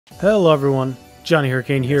Hello everyone, Johnny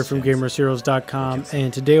Hurricane here from GamersHeroes.com,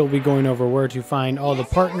 and today we'll be going over where to find all the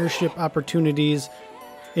partnership opportunities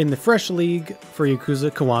in the Fresh League for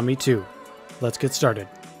Yakuza Kiwami 2. Let's get started.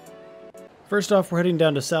 First off, we're heading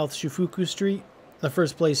down to South Shufuku Street. The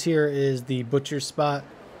first place here is the Butcher's Spot.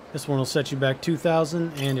 This one will set you back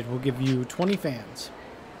 2,000 and it will give you 20 fans.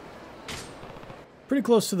 Pretty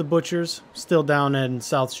close to the Butcher's, still down in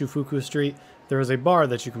South Shufuku Street, there is a bar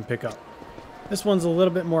that you can pick up. This one's a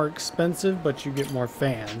little bit more expensive, but you get more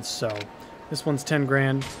fans, so this one's 10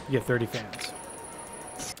 grand, you get 30 fans.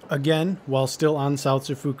 Again, while still on South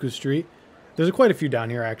Shufuku Street, there's quite a few down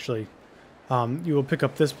here actually. You will pick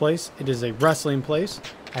up this place. It is a wrestling place.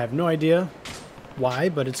 I have no idea why,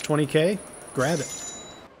 but it's 20K. Grab it.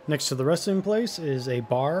 Next to the wrestling place is a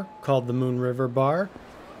bar called the Moon River Bar.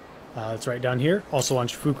 It's right down here, also on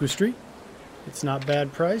Shufuku Street. It's not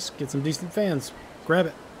bad price. Get some decent fans. Grab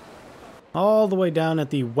it. All the way down at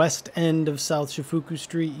the west end of South Shufuku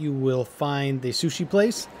Street, you will find the sushi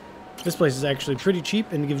place. This place is actually pretty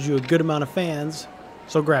cheap and gives you a good amount of fans,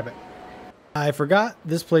 so grab it. I forgot,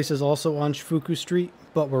 this place is also on Shufuku Street,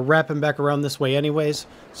 but we're wrapping back around this way anyways.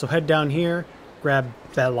 So head down here, grab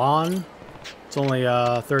Bellon. It's only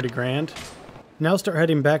 30 grand. Now start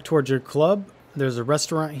heading back towards your club. There's a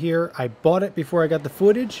restaurant here. I bought it before I got the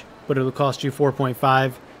footage, but it'll cost you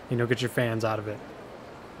 4.5 and you'll get your fans out of it.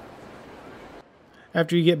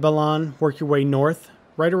 After you get Bellon, work your way north.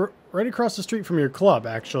 Right across the street from your club,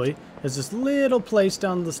 actually, is this little place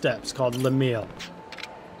down the steps called Le Mille.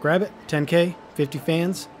 Grab it, 10K, 50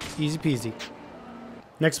 fans, easy peasy.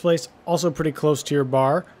 Next place, also pretty close to your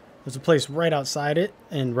bar. There's a place right outside it,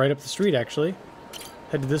 and right up the street, actually.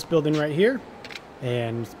 Head to this building right here,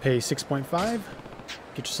 and pay 6.5,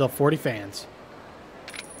 get yourself 40 fans.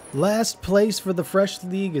 Last place for the Fresh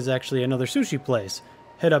League is actually another sushi place.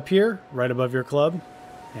 Head up here, right above your club,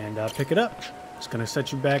 and pick it up. It's going to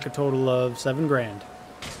set you back a total of 7 grand.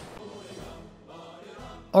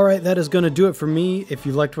 Alright, that is going to do it for me. If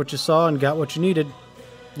you liked what you saw and got what you needed,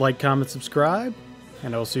 like, comment, subscribe,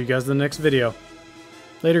 and I will see you guys in the next video.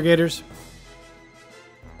 Later, Gators.